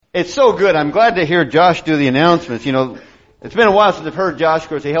It's so good. I'm glad to hear Josh do the announcements. You know, it's been a while since I've heard Josh. Of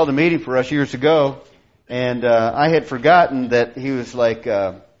course, he held a meeting for us years ago, and I had forgotten that he was like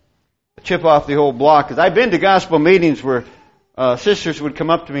a chip off the old block. Because I've been to gospel meetings where sisters would come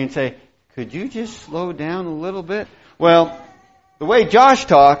up to me and say, "Could you just slow down a little bit?" Well, the way Josh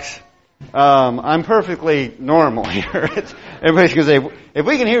talks, I'm perfectly normal here. Everybody's going to say, if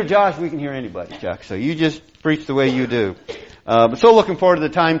we can hear Josh, we can hear anybody, Chuck. So you just preach the way you do. But so looking forward to the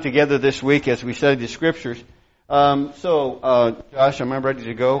time together this week as we study the Scriptures. Josh, am I ready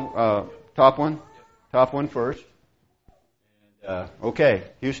to go? Top one first. Okay,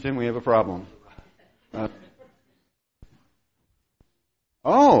 Houston, we have a problem. Yeah.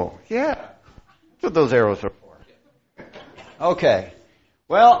 That's what those arrows are for. Okay.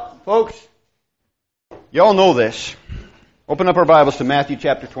 Well, folks, you all know this. Open up our Bibles to Matthew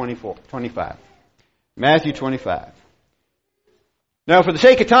chapter 25. Matthew 25. Now, for the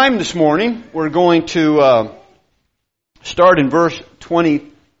sake of time this morning, we're going to start in verse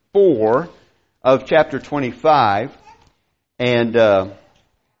 24 of chapter 25. And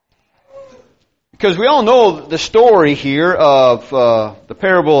because we all know the story here of the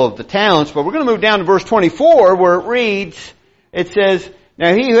parable of the talents, but we're going to move down to verse 24 where it reads, it says,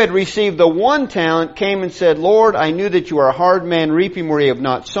 "Now he who had received the 1 talent came and said, Lord, I knew that you are a hard man, reaping where you have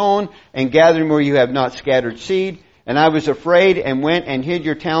not sown, and gathering where you have not scattered seed. And I was afraid and went and hid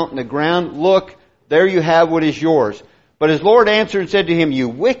your talent in the ground. Look, there you have what is yours. But his Lord answered and said to him, You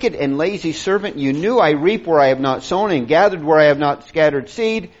wicked and lazy servant, you knew I reap where I have not sown, and gathered where I have not scattered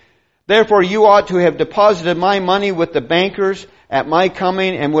seed. Therefore you ought to have deposited my money with the bankers at my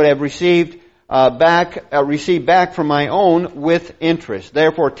coming, and would have received back from my own with interest.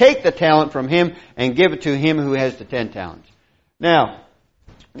 Therefore take the talent from him and give it to him who has the 10 talents. Now,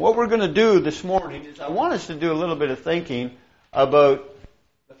 what we're going to do this morning is I want us to do a little bit of thinking about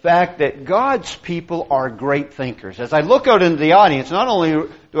the fact that God's people are great thinkers. As I look out into the audience, not only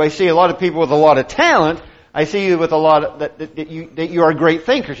do I see a lot of people with a lot of talent, I see you with a lot of, that you are great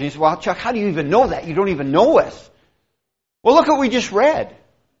thinkers. And you say, well, Chuck, how do you even know that? You don't even know us. Well, look what we just read.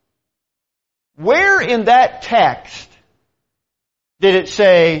 Where in that text did it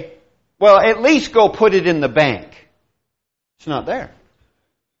say, well, at least go put it in the bank? It's not there.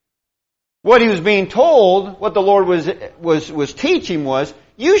 What he was being told, what the Lord was teaching was,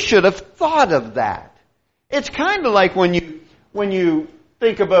 you should have thought of that. It's kind of like when you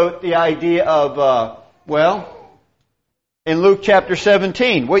think about the idea of, in Luke chapter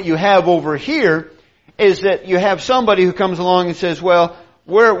 17, what you have over here is that you have somebody who comes along and says, well,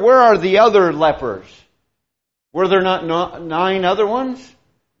 where are the other lepers? Were there not 9 other ones?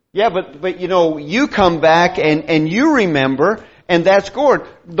 Yeah, but you come back and you remember, and that's good.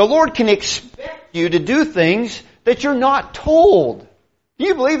 The Lord can expect you to do things that you're not told. Do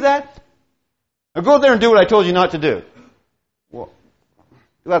you believe that? Now go there and do what I told you not to do. Well,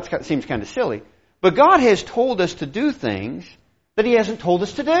 that seems kind of silly. But God has told us to do things that He hasn't told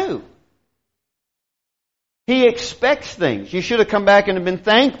us to do. He expects things. You should have come back and have been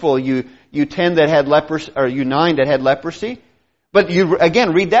thankful, you 10 that had leprosy, or you 9 that had leprosy. But you,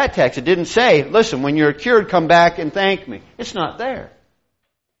 again, read that text. It didn't say, listen, when you're cured, come back and thank me. It's not there.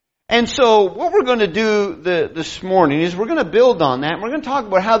 And so what we're going to do this morning is we're going to build on that. And we're going to talk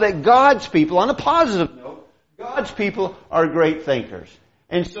about how that God's people, on a positive note, God's people are great thinkers.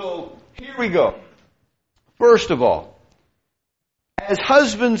 And so here we go. First of all, as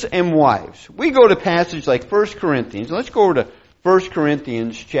husbands and wives, we go to passages like 1 Corinthians. Let's go over to 1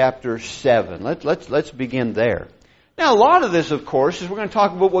 Corinthians chapter 7. Let's begin there. Now, a lot of this, of course, is we're going to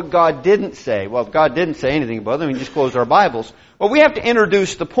talk about what God didn't say. Well, if God didn't say anything about them, we just close our Bibles. But we have to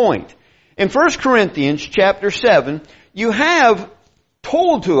introduce the point. In 1 Corinthians chapter 7, you have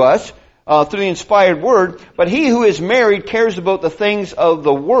told to us through the inspired word, but he who is married cares about the things of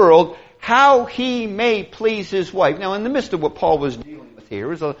the world, how he may please his wife. Now, in the midst of what Paul was dealing with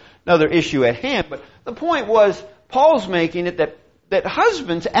here is another issue at hand, but the point was, Paul's making it that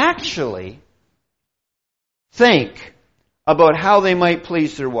husbands actually think about how they might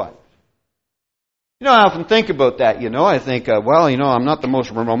please their wife. I often think about that, I think, I'm not the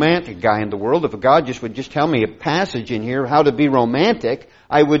most romantic guy in the world. If God would just tell me a passage in here, how to be romantic,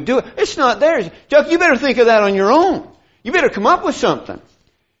 I would do it. It's not there. Chuck, you better think of that on your own. You better come up with something.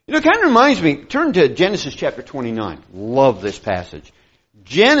 It kind of reminds me, turn to Genesis chapter 29. Love this passage.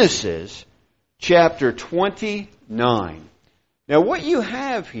 Genesis chapter 29. Now what you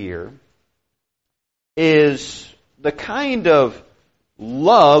have here is the kind of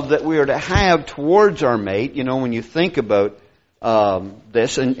love that we are to have towards our mate, when you think about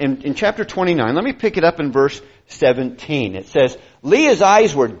this. In chapter 29, let me pick it up in verse 17. It says, Leah's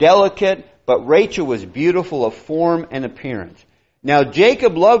eyes were delicate, but Rachel was beautiful of form and appearance. Now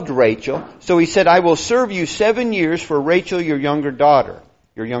Jacob loved Rachel, so he said, I will serve you 7 years for Rachel, your younger daughter.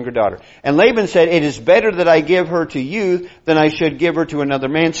 And Laban said, it is better that I give her to you than I should give her to another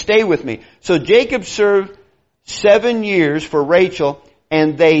man. Stay with me. So Jacob served 7 years for Rachel,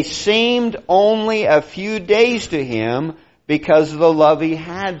 and they seemed only a few days to him because of the love he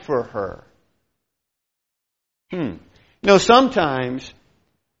had for her. You know, sometimes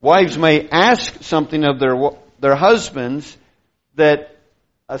wives may ask something of their husbands that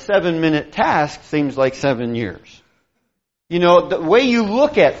a 7-minute task seems like 7 years. You know, the way you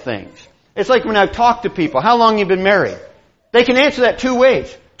look at things. It's like when I've talked to people, how long have you been married? They can answer that 2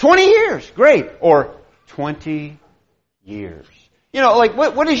 ways. 20 years, great. Or 20 years. You know, like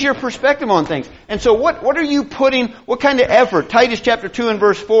what is your perspective on things? And so what are you putting, what kind of effort? Titus chapter 2 and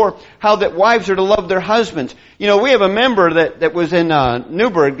verse 4, how that wives are to love their husbands. You know, we have a member that was in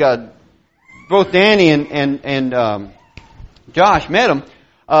Newburgh, both Danny and Josh met him.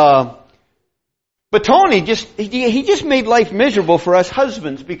 But Tony he just made life miserable for us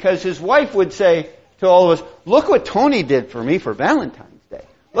husbands because his wife would say to all of us, look what Tony did for me for Valentine's Day.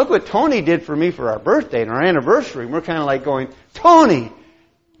 Look what Tony did for me for our birthday and our anniversary. And we're kind of like going, Tony,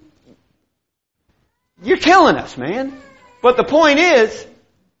 you're killing us, man. But the point is,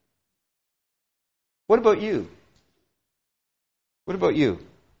 what about you? What about you?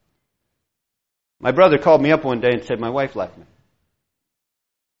 My brother called me up one day and said, my wife left me.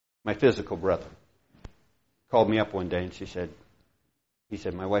 My physical brother called me up one day and he said,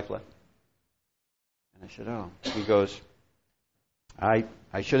 my wife left. And I said, oh. He goes, I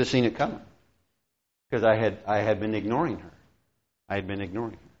should have seen it coming. Because I had been ignoring her. I had been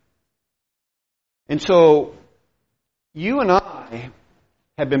ignoring her. And so, you and I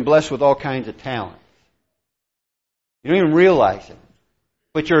have been blessed with all kinds of talents. You don't even realize it.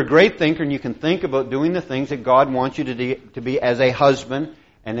 But you're a great thinker and you can think about doing the things that God wants you to be as a husband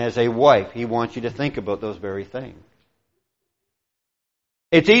and as a wife. He wants you to think about those very things.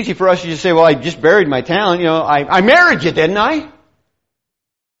 It's easy for us to just say, well, I just buried my talent. You know, I married you, didn't I?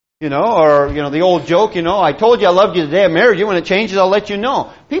 You know, or, you know, the old joke, you know, I told you I loved you the day I married you. When it changes, I'll let you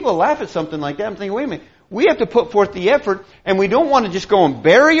know. People laugh at something like that. I'm thinking, wait a minute. We have to put forth the effort, and we don't want to just go and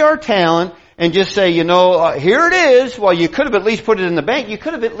bury our talent and just say, you know, here it is. Well, you could have at least put it in the bank. You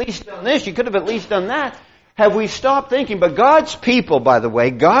could have at least done this. You could have at least done that. Have we stopped thinking? But God's people, by the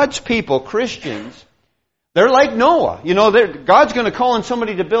way, God's people, Christians, they're like Noah. You know, God's going to call on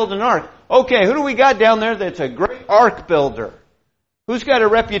somebody to build an ark. Okay, who do we got down there that's a great ark builder? Who's got a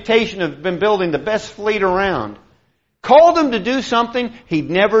reputation of been building the best fleet around? Called him to do something he'd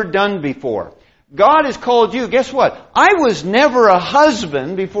never done before. God has called you. Guess what? I was never a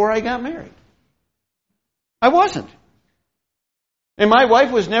husband before I got married. I wasn't. And my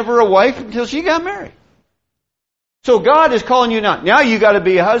wife was never a wife until she got married. So God is calling you now. Now you got to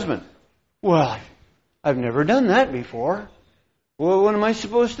be a husband. Well, I've never done that before. Well, what am I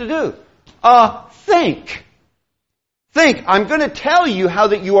supposed to do? Think. Think. I'm going to tell you how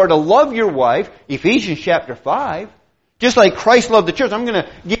that you are to love your wife. Ephesians chapter 5. Just like Christ loved the church. I'm going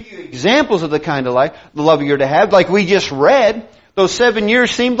to give you examples of the kind of life, the love you're to have. Like we just read, those 7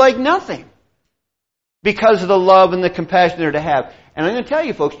 years seemed like nothing. Because of the love and the compassion they're to have. And I'm going to tell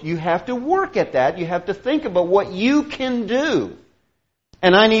you folks, you have to work at that. You have to think about what you can do.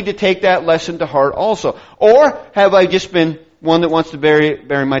 And I need to take that lesson to heart also. Or have I just been one that wants to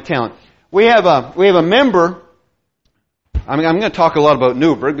bury my talent? We have a member. I'm going to talk a lot about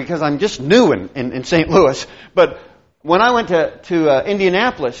Newburgh because I'm just new in St. Louis. But when I went to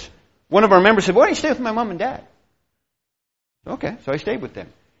Indianapolis, one of our members said, why don't you stay with my mom and dad? Okay, so I stayed with them.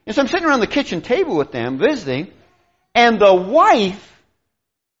 And so I'm sitting around the kitchen table with them, visiting, and the wife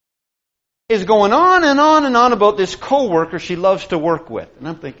is going on and on and on about this coworker she loves to work with. And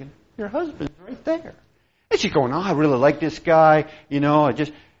I'm thinking, your husband's right there. And she's going, I really like this guy. You know what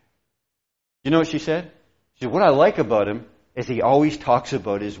she said? She said, what I like about him is he always talks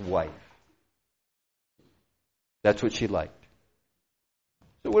about his wife. That's what she liked.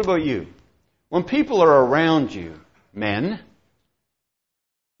 So what about you? When people are around you, men,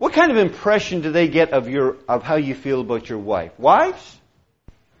 what kind of impression do they get of how you feel about your wife? Wives?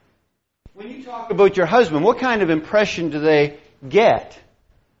 When you talk about your husband, what kind of impression do they get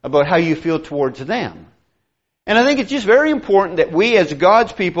about how you feel towards them? And I think it's just very important that we as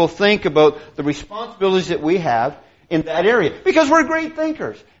God's people think about the responsibilities that we have in that area. Because we're great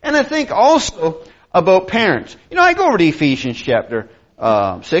thinkers. And I think also about parents. You know, I go over to Ephesians chapter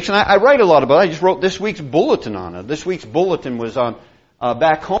 6, and I write a lot about it. I just wrote this week's bulletin on it. This week's bulletin was on,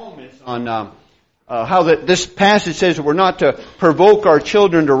 back home, it's on this passage says that we're not to provoke our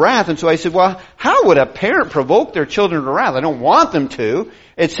children to wrath. And so I said, well, how would a parent provoke their children to wrath? I don't want them to.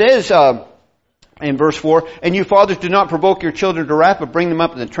 It says in verse 4, and you fathers do not provoke your children to wrath, but bring them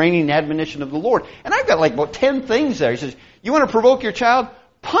up in the training and admonition of the Lord. And I've got like about 10 things there. He says, you want to provoke your child?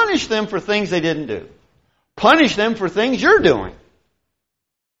 Punish them for things they didn't do. Punish them for things you're doing.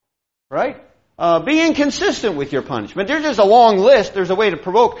 Right? Be inconsistent with your punishment. There's just a long list. There's a way to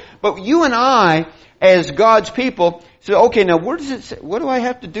provoke. But you and I, as God's people, say, okay, now where does it say, what do I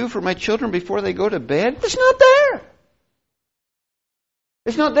have to do for my children before they go to bed? It's not there.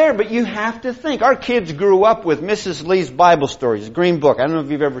 It's not there, but you have to think. Our kids grew up with Mrs. Lee's Bible Stories, Green Book. I don't know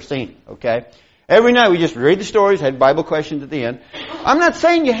if you've ever seen it, okay? Every night we just read the stories, had Bible questions at the end. I'm not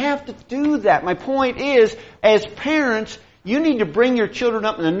saying you have to do that. My point is, as parents, you need to bring your children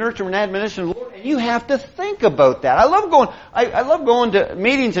up in the nurture and admonition of the Lord, and you have to think about that. I love going to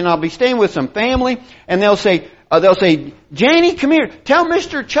meetings, and I'll be staying with some family, and they'll say, Janie, come here, tell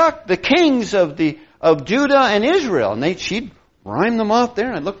Mr. Chuck the kings of Judah and Israel, and she'd rhyme them off there,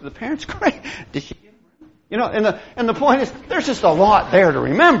 and I'd look at the parents, great, did she? You know, and the point is, there's just a lot there to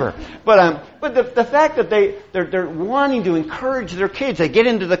remember. But the fact that they're wanting to encourage their kids, they get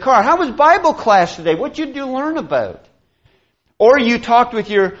into the car. How was Bible class today? What did you learn about? Or you talked with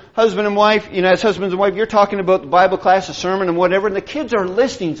your husband and wife, as husbands and wife, you're talking about the Bible class, a sermon and whatever, and the kids are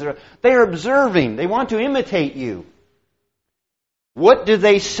listening, they're observing, they want to imitate you. What do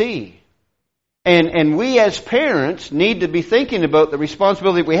they see? And we as parents need to be thinking about the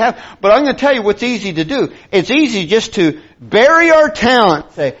responsibility we have. But I'm going to tell you what's easy to do. It's easy just to bury our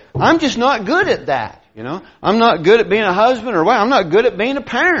talent. Say, I'm just not good at that. I'm not good at being a husband or wife. I'm not good at being a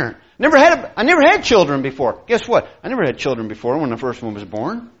parent. I never had children before. Guess what? I never had children before when the first one was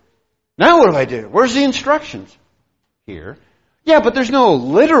born. Now what do I do? Where's the instructions? Here. Yeah, but there's no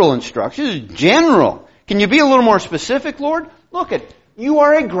literal instructions. It's general. Can you be a little more specific, Lord? Look you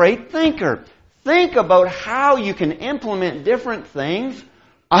are a great thinker. Think about how you can implement different things.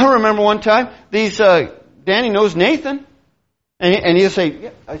 I remember one time, Danny knows Nathan. And he'll say, yeah,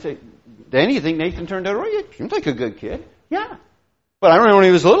 I say, Danny, you think Nathan turned out right? He seems like a good kid. Yeah. But I remember when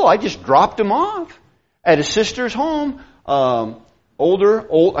he was little, I just dropped him off at his sister's home. I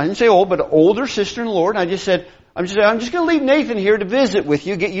didn't say old, but older sister in the Lord. And I just said, I'm just going to leave Nathan here to visit with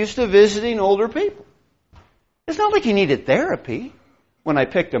you. Get used to visiting older people. It's not like he needed therapy when I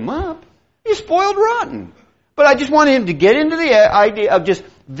picked him up. He's spoiled rotten. But I just wanted him to get into the idea of just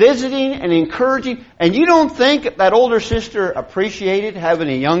visiting and encouraging. And you don't think that older sister appreciated having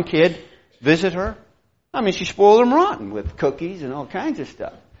a young kid visit her? I mean, she spoiled him rotten with cookies and all kinds of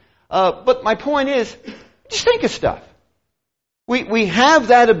stuff. But my point is, just think of stuff. We have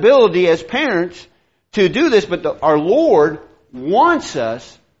that ability as parents to do this, but our Lord wants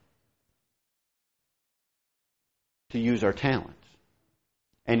us to use our talents.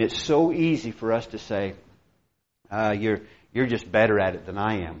 And it's so easy for us to say, you're just better at it than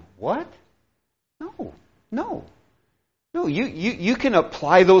I am. What? No, you can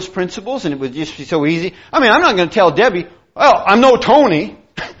apply those principles and it would just be so easy. I mean, I'm not going to tell Debbie, well, I'm no Tony.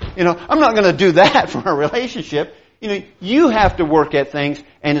 I'm not going to do that for our relationship. You have to work at things,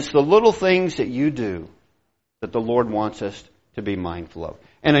 and it's the little things that you do that the Lord wants us to be mindful of.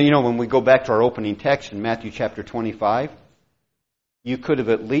 And when we go back to our opening text in Matthew chapter 25, you could have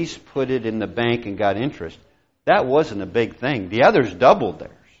at least put it in the bank and got interest. That wasn't a big thing. The others doubled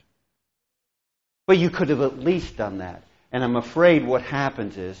theirs. But you could have at least done that. And I'm afraid what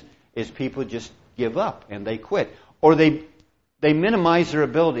happens is people just give up and they quit. Or they minimize their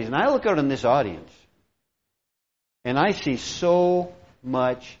abilities. And I look out in this audience and I see so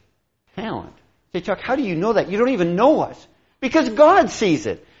much talent. I say, Chuck, how do you know that? You don't even know us. Because God sees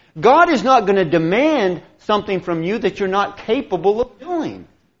it. God is not going to demand something from you that you're not capable of doing.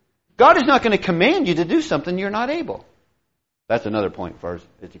 God is not going to command you to do something you're not able. That's another point first,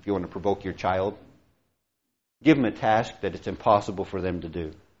 is if you want to provoke your child, give them a task that it's impossible for them to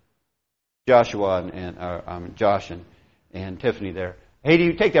do. Joshua and Josh and Tiffany there. Hey, do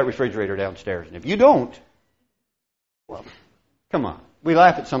you take that refrigerator downstairs? And if you don't, well, come on. We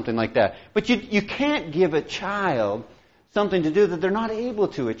laugh at something like that. But you can't give a child something to do that they're not able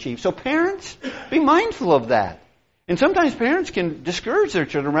to achieve. So parents, be mindful of that. And sometimes parents can discourage their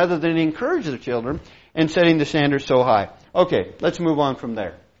children rather than encourage their children in setting the standards so high. Okay, let's move on from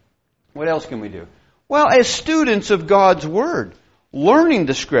there. What else can we do? Well, as students of God's Word, learning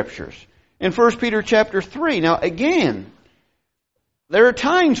the Scriptures. In 1 Peter chapter 3, now again, there are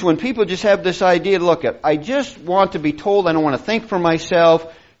times when people just have this idea, look, I just want to be told, I don't want to think for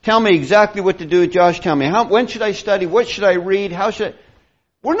myself. Tell me exactly what to do, Josh. Tell me, when should I study? What should I read? How should I?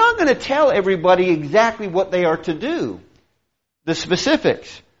 We're not going to tell everybody exactly what they are to do, the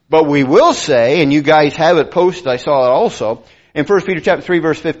specifics. But we will say, and you guys have it posted, I saw it also, in 1 Peter chapter 3,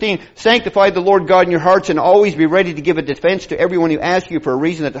 verse 15, sanctify the Lord God in your hearts and always be ready to give a defense to everyone who asks you for a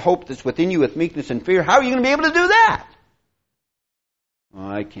reason that the hope that's within you with meekness and fear. How are you going to be able to do that? Oh,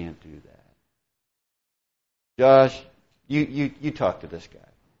 I can't do that. Josh, you talk to this guy.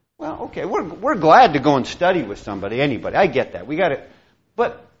 Well, okay, we're glad to go and study with somebody, anybody. I get that. We got to,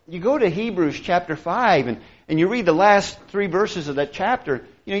 but you go to Hebrews chapter 5 and you read the last 3 verses of that chapter.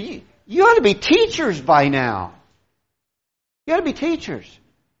 You ought to be teachers by now. You ought to be teachers.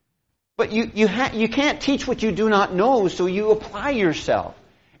 But you can't teach what you do not know, so you apply yourself.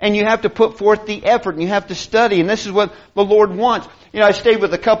 And you have to put forth the effort, and you have to study, and this is what the Lord wants. I stayed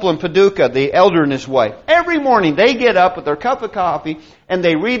with a couple in Paducah, the elder and his wife. Every morning they get up with their cup of coffee, and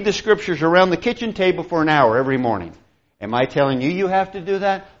they read the scriptures around the kitchen table for an hour every morning. Am I telling you you have to do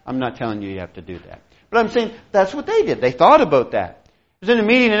that? I'm not telling you have to do that. But I'm saying that's what they did. They thought about that. I was in a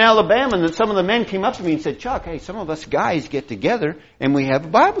meeting in Alabama, and some of the men came up to me and said, Chuck, hey, some of us guys get together, and we have a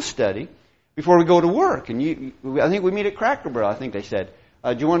Bible study before we go to work. And I think we meet at Cracker Barrel, I think they said.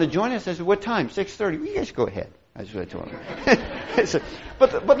 Do you want to join us? I said, what time? 6:30. Well, you guys go ahead. That's what I told them.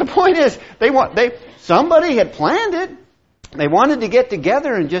 But the point is, somebody had planned it. They wanted to get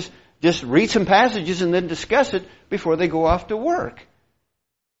together and just read some passages and then discuss it before they go off to work.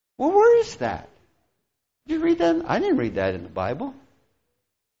 Well, where is that? Did you read that? I didn't read that in the Bible.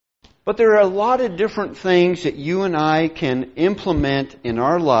 But there are a lot of different things that you and I can implement in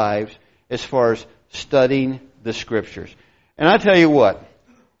our lives as far as studying the Scriptures. And I tell you what,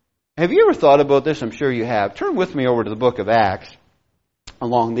 have you ever thought about this? I'm sure you have. Turn with me over to the book of Acts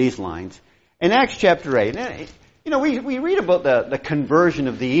along these lines. In Acts chapter 8, we read about the conversion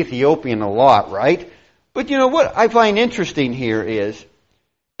of the Ethiopian a lot, right? But what I find interesting here is,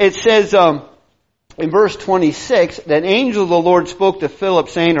 it says in verse 26, that an angel of the Lord spoke to Philip,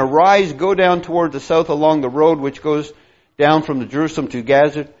 saying, arise, go down toward the south along the road which goes down from Jerusalem to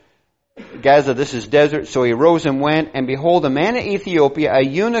Gaza. This is desert. So he arose and went, and behold, a man in Ethiopia, a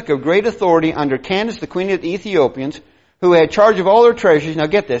eunuch of great authority under Candace, the queen of the Ethiopians, who had charge of all their treasures, now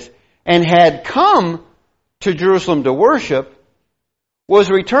get this, and had come to Jerusalem to worship, was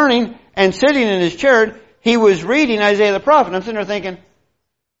returning and sitting in his chair. He was reading Isaiah the prophet. I'm sitting there thinking,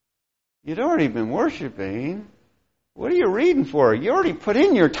 you'd already been worshiping. What are you reading for? You already put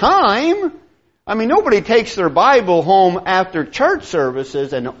in your time. I mean, nobody takes their Bible home after church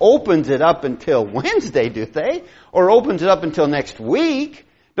services and opens it up until Wednesday, do they? Or opens it up until next week.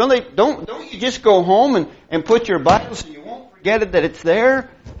 Don't you just go home and put your Bible so you won't forget it that it's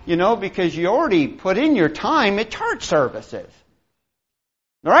there? Because you already put in your time at church services.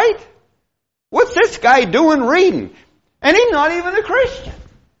 Right? What's this guy doing reading? And he's not even a Christian.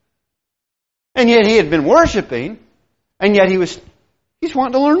 And yet he had been worshiping, and yet he's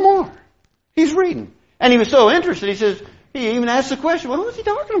wanting to learn more. He's reading. And he was so interested, he even asked the question, well, who's he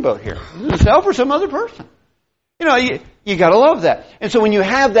talking about here? Himself or some other person? You gotta love that. And so when you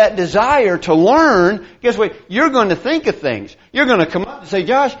have that desire to learn, guess what? You're going to think of things. You're going to come up and say,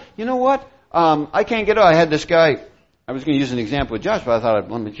 Josh, you know what? I can't get out. I had this guy, I was going to use an example with Josh, but I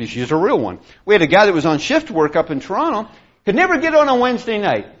thought let me just use a real one. We had a guy that was on shift work up in Toronto, could never get on Wednesday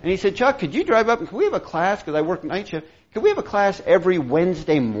night. And he said, Chuck, could you drive up and could we have a class, because I work night shift, could we have a class every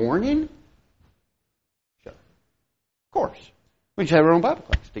Wednesday morning? Sure. Of course. We just have our own Bible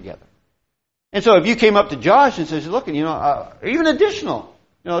class together. And so if you came up to Josh and says, look, even additional,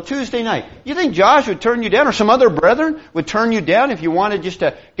 Tuesday night, you think Josh would turn you down, or some other brethren would turn you down if you wanted just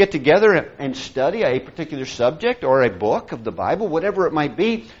to get together and study a particular subject or a book of the Bible, whatever it might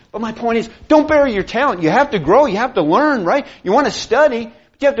be? But my point is, don't bury your talent. You have to grow. You have to learn, right? You want to study,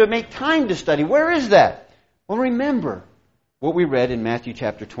 but you have to make time to study. Where is that? Well, remember what we read in Matthew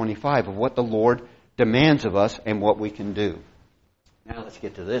chapter 25 of what the Lord demands of us and what we can do. Now let's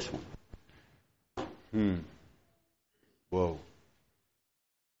get to this one. Whoa.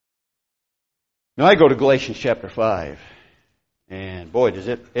 Now I go to Galatians chapter 5. And boy, does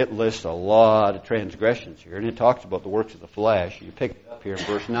it lists a lot of transgressions here. And it talks about the works of the flesh. You pick it up here in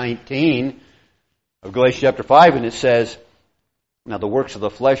verse 19 of Galatians chapter 5, and it says, now the works of the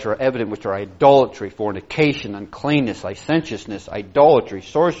flesh are evident, which are idolatry, fornication, uncleanness, licentiousness, idolatry,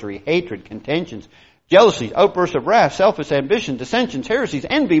 sorcery, hatred, contentions, jealousies, outbursts of wrath, selfish ambition, dissensions, heresies,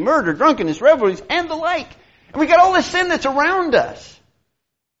 envy, murder, drunkenness, revelries, and the like. And we got all this sin that's around us.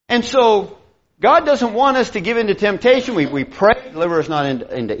 And so God doesn't want us to give in to temptation. We pray, deliver us not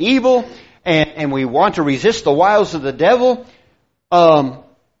into evil, and we want to resist the wiles of the devil. But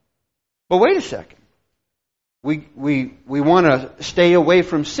wait a second. we want to stay away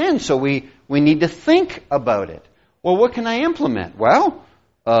from sin, so we need to think about it. Well, what can I implement? Well,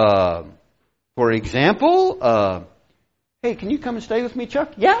 for example, hey, can you come and stay with me,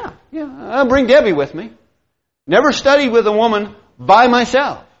 Chuck? Yeah, I'll bring Debbie with me. Never studied with a woman by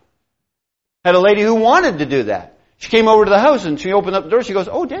myself. Had a lady who wanted to do that. She came over to the house and she opened up the door. She goes,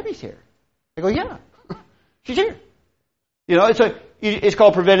 "Oh, Debbie's here." I go, "Yeah, she's here." It's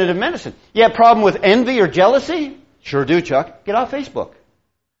called preventative medicine. You have a problem with envy or jealousy? Sure do, Chuck. Get off Facebook.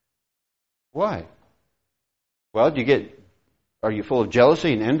 Why? Well, are you full of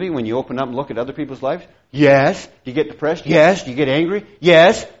jealousy and envy when you open up and look at other people's lives? Yes. Do you get depressed? Yes. Do you get angry?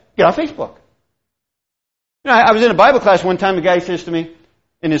 Yes. Get off Facebook. I was in a Bible class one time. The guy says to me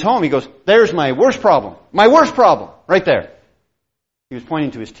in his home, he goes, "There's my worst problem. My worst problem. Right there." He was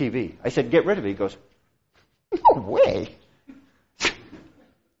pointing to his TV. I said, "Get rid of it." He goes, "No way."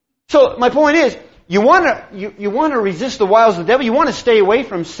 So my point is, you want to resist the wiles of the devil. You want to stay away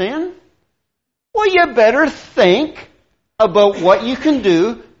from sin. Well, you better think about what you can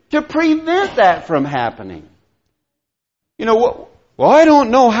do to prevent that from happening. Well, I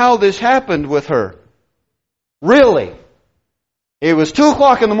don't know how this happened with her. Really? It was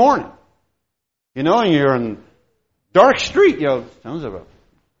 2:00 in the morning. And you're in a dark street. Sounds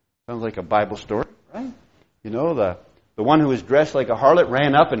like a Bible story, right? The one who was dressed like a harlot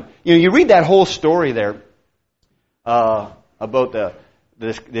ran up and, you read that whole story there, about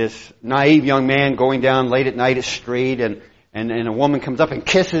this naive young man going down late at night at street and a woman comes up and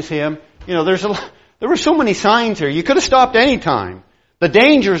kisses him. There were so many signs here. You could have stopped any time. The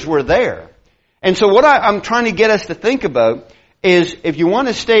dangers were there. And so what I'm trying to get us to think about is, if you want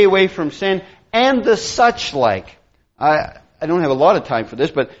to stay away from sin and the such like, I don't have a lot of time for this,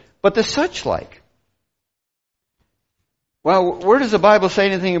 but the such like. Well, where does the Bible say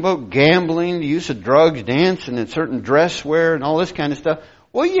anything about gambling, the use of drugs, dancing, and certain dress wear, and all this kind of stuff?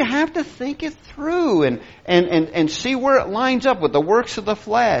 Well, you have to think it through and see where it lines up with the works of the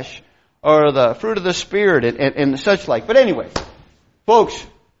flesh or the fruit of the Spirit and such like. But anyway, folks,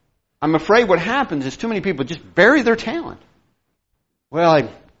 I'm afraid what happens is too many people just bury their talent. Well,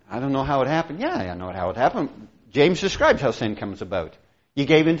 I don't know how it happened. Yeah, I know how it happened. James describes how sin comes about. You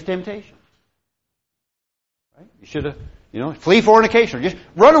gave in to temptation. Right? You should have... flee fornication, or just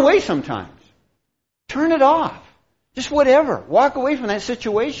run away sometimes. Turn it off. Just whatever. Walk away from that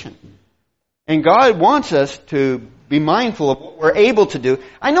situation. And God wants us to be mindful of what we're able to do.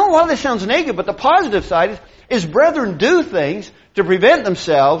 I know a lot of this sounds negative, but the positive side is brethren do things to prevent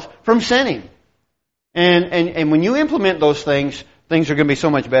themselves from sinning. And when you implement those things are going to be so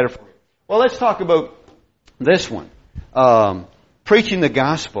much better for you. Well, let's talk about this one. Preaching the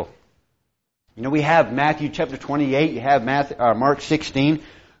gospel. We have Matthew chapter 28. You have Mark 16.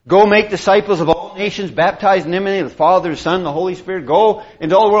 Go make disciples of all nations, baptize in the name of the Father, the Son, and the Holy Spirit. Go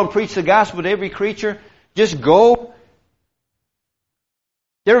into all the world and preach the gospel to every creature. Just go.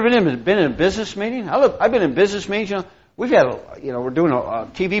 You ever been in a business meeting? I've been in business meetings. We're doing a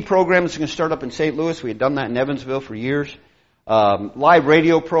TV program that's going to start up in St. Louis. We had done that in Evansville for years. Live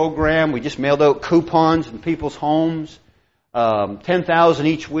radio program. We just mailed out coupons in people's homes. 10,000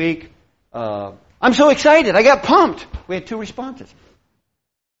 each week. I'm so excited. I got pumped. We had 2 responses.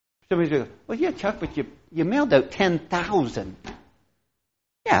 Somebody's going, "Well, yeah, Chuck, but you mailed out 10,000.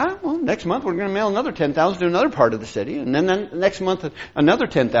 Yeah, well, next month we're going to mail another 10,000 to another part of the city. And then next month another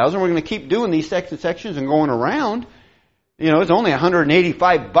 10,000. We're going to keep doing these sections and going around. It's only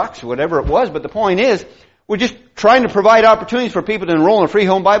 $185, whatever it was. But the point is, we're just trying to provide opportunities for people to enroll in a free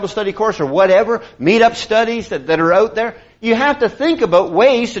home Bible study course or whatever, meet-up studies that are out there. You have to think about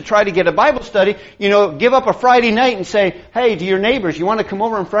ways to try to get a Bible study. Give up a Friday night and say, "Hey, to your neighbors, you want to come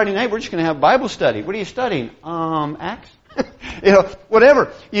over on Friday night? We're just going to have Bible study. What are you studying? Acts?"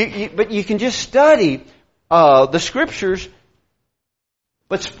 Whatever. But you can just study the Scriptures,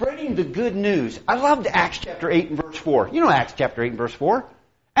 but spreading the good news. I loved Acts chapter 8 and verse 4. Acts chapter 8 and verse 4.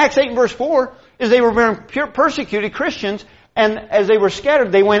 Acts 8 and verse 4 is they were very persecuted Christians, and as they were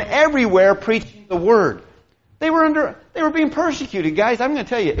scattered, they went everywhere preaching the word. They were being persecuted, guys. I'm going to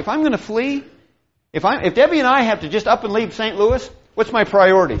tell you, if I'm going to flee, if Debbie and I have to just up and leave St. Louis, what's my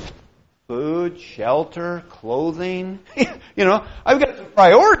priorities? Food, shelter, clothing. I've got some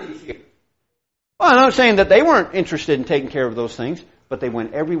priorities here. Well, I'm not saying that they weren't interested in taking care of those things, but they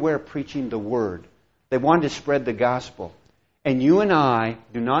went everywhere preaching the word. They wanted to spread the gospel. And you and I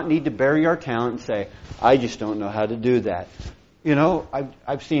do not need to bury our talent and say, "I just don't know how to do that."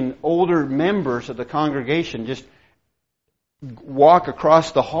 I've seen older members of the congregation just walk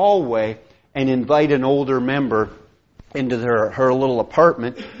across the hallway and invite an older member into her little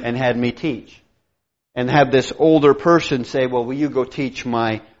apartment and had me teach. and have this older person say, well, will you go teach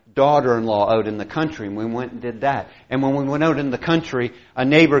my daughter-in-law out in the country? And we went and did that. And when we went out in the country, a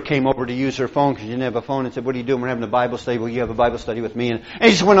neighbor came over to use her phone because she didn't have a phone and said, what are you doing? We're having a Bible study. Well, you have a Bible study with me. And it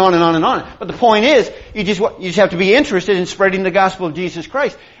just went on and on and on. But the point is, you just have to be interested in spreading the gospel of Jesus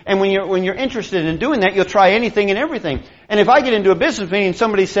Christ. And when you're interested in doing that, you'll try anything and everything. And if I get into a business meeting and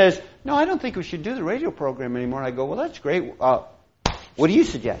somebody says, no, I don't think we should do the radio program anymore, I go, well, that's great. What do you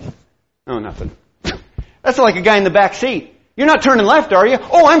suggest? No, nothing. That's like a guy in the back seat. You're not turning left, are you?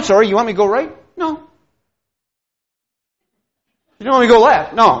 Oh, I'm sorry. You want me to go right? No. You don't want me to go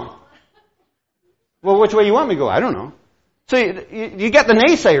left? No. Well, which way you want me to go? I don't know. So you got the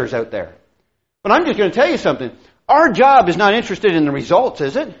naysayers out there. But I'm just going to tell you something. Our job is not interested in the results,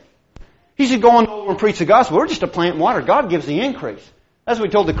 is it? He said, go on over and preach the gospel. We're just to plant and water. God gives the increase. That's what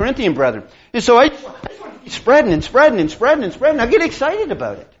we told the Corinthian brethren. And so I just want to keep spreading and spreading and spreading and spreading. I get excited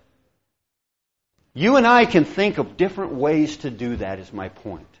about it. You and I can think of different ways to do that, is my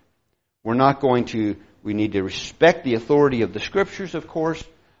point. We need to respect the authority of the Scriptures, of course,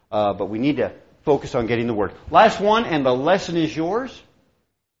 but we need to focus on getting the Word. Last one, and the lesson is yours.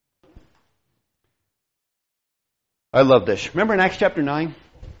 I love this. Remember in Acts chapter 9?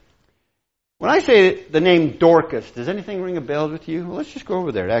 When I say the name Dorcas, does anything ring a bell with you? Well, let's just go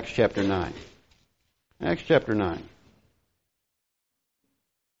over there to Acts chapter 9. Acts chapter 9.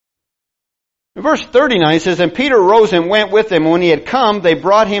 In verse 39 it says, and Peter rose and went with them. And when he had come, they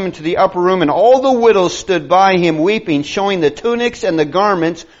brought him into the upper room, and all the widows stood by him weeping, showing the tunics and the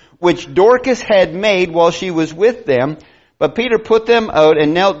garments which Dorcas had made while she was with them. But Peter put them out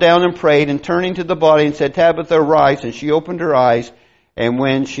and knelt down and prayed, and turning to the body and said, Tabitha, arise. And she opened her eyes, and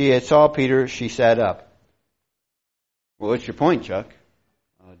when she had saw Peter, she sat up. Well, what's your point, Chuck?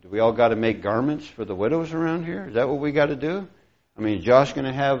 Do we all got to make garments for the widows around here? Is that what we got to do? I mean, is Josh going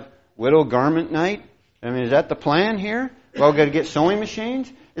to have widow garment night? I mean, is that the plan here? We all got to get sewing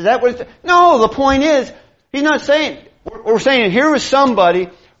machines? Is that what it's... No, the point is, he's not saying... We're saying here was somebody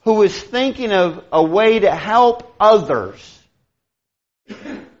who was thinking of a way to help others.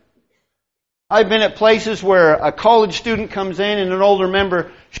 I've been at places where a college student comes in and an older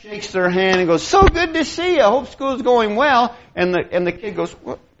member shakes their hand and goes, so good to see you. I hope school's going well. And the kid goes,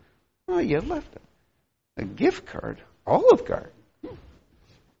 well, you left a gift card, Olive Garden.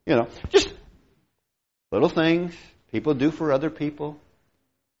 You know, just little things people do for other people.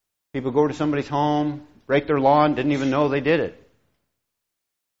 People go to somebody's home, break their lawn, didn't even know they did it.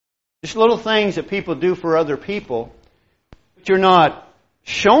 Just little things that people do for other people, but you're not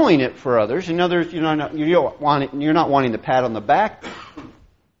showing it for others. In other words, you're not wanting the pat on the back,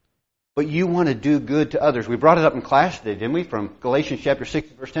 but you want to do good to others. We brought it up in class today, didn't we? From Galatians chapter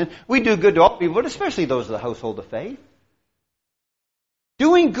 6, verse 10. We do good to all people, but especially those of the household of faith.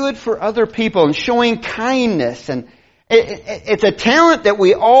 Doing good for other people and showing kindness. And it's a talent that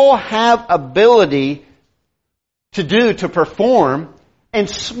we all have ability to do, to perform in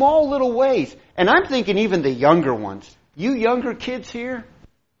small little ways. And I'm thinking even the younger ones. You younger kids here,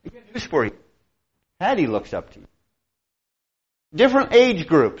 I got news for you. Patty looks up to you. Different age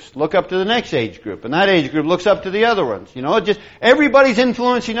groups look up to the next age group, and that age group looks up to the other ones. You know, just everybody's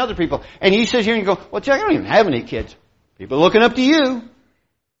influencing other people. And you sit here and you go, well, Chuck, I don't even have any kids. People are looking up to you.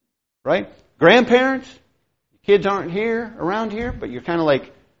 Right? Grandparents, kids aren't here, around here, but you're kind of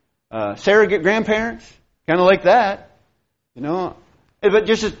like surrogate grandparents, kind of like that. You know, but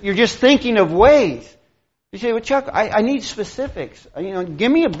you're just thinking of ways. You say, well, Chuck, I need specifics. You know,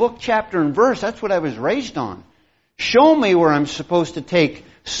 give me a book, chapter, and verse. That's what I was raised on. Show me where I'm supposed to take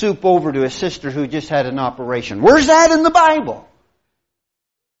soup over to a sister who just had an operation. Where's that in the Bible?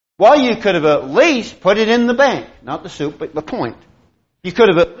 Well, you could have at least put it in the bank. Not the soup, but the point. You could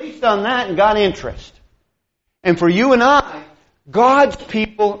have at least done that and got interest. And for you and I, God's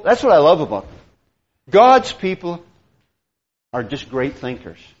people, that's what I love about them. God's people are just great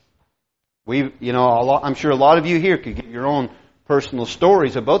thinkers. I'm sure a lot of you here could give your own personal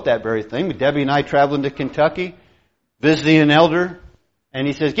stories about that very thing. But Debbie and I traveling to Kentucky, visiting an elder, and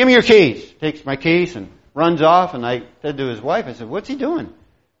he says, give me your keys. Takes my keys and runs off. And I said to his wife, I said, what's he doing?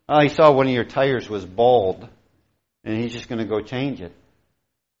 Oh, he saw one of your tires was bald, and he's just going to go change it.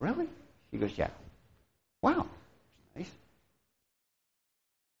 Really? He goes, yeah. Wow. Nice.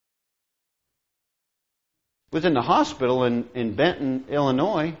 Was in the hospital in Benton,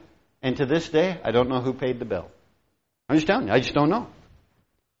 Illinois, and to this day, I don't know who paid the bill. I'm just telling you, I just don't know.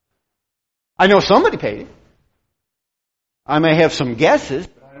 I know somebody paid it. I may have some guesses,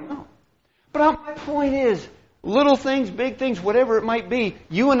 but I don't know. But my point is, little things, big things, whatever it might be,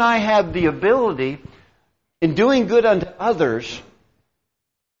 you and I have the ability in doing good unto others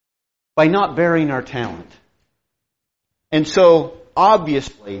by not bearing our talent. And so,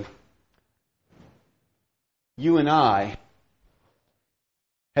 obviously, you and I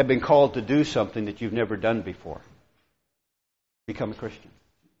have been called to do something that you've never done before. Become a Christian.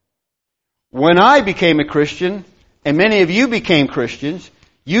 When I became a Christian, and many of you became Christians,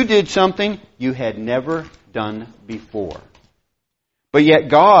 you did something you had never done before. But yet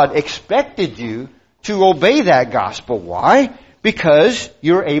God expected you to obey that gospel. Why? Because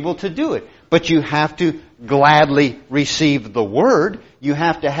you're able to do it. But you have to gladly receive the Word. You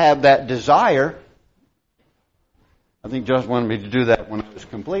have to have that desire. I think Josh wanted me to do that when I was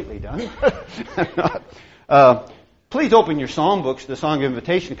completely done. Please open your psalm books, the Song of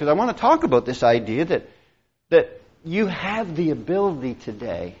Invitation, because I want to talk about this idea that you have the ability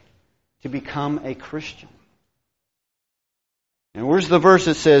today to become a Christian. And where's the verse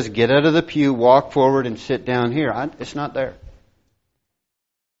that says, get out of the pew, walk forward, and sit down here? It's not there.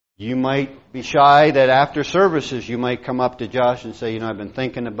 You might be shy that after services you might come up to Josh and say, I've been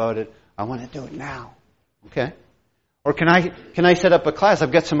thinking about it. I want to do it now. Okay? Or can I set up a class?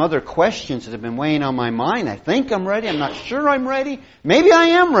 I've got some other questions that have been weighing on my mind. I think I'm ready. I'm not sure I'm ready. Maybe I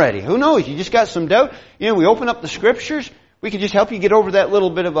am ready. Who knows? You just got some doubt. We open up the Scriptures. We can just help you get over that little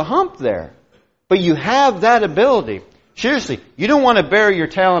bit of a hump there. But you have that ability. Seriously, you don't want to bury your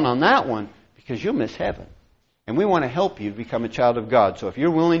talent on that one because you'll miss heaven. And we want to help you to become a child of God. So if you're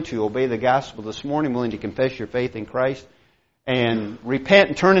willing to obey the gospel this morning, willing to confess your faith in Christ and repent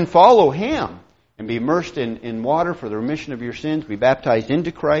and turn and follow Him, and be immersed in water for the remission of your sins, be baptized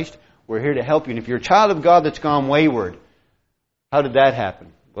into Christ, we're here to help you. And if you're a child of God that's gone wayward, how did that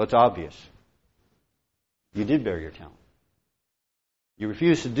happen? Well, it's obvious. You did bear your talent. You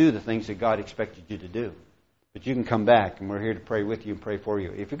refused to do the things that God expected you to do. But you can come back, and we're here to pray with you and pray for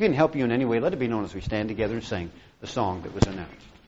you. If we can help you in any way, let it be known as we stand together and sing the song that was announced.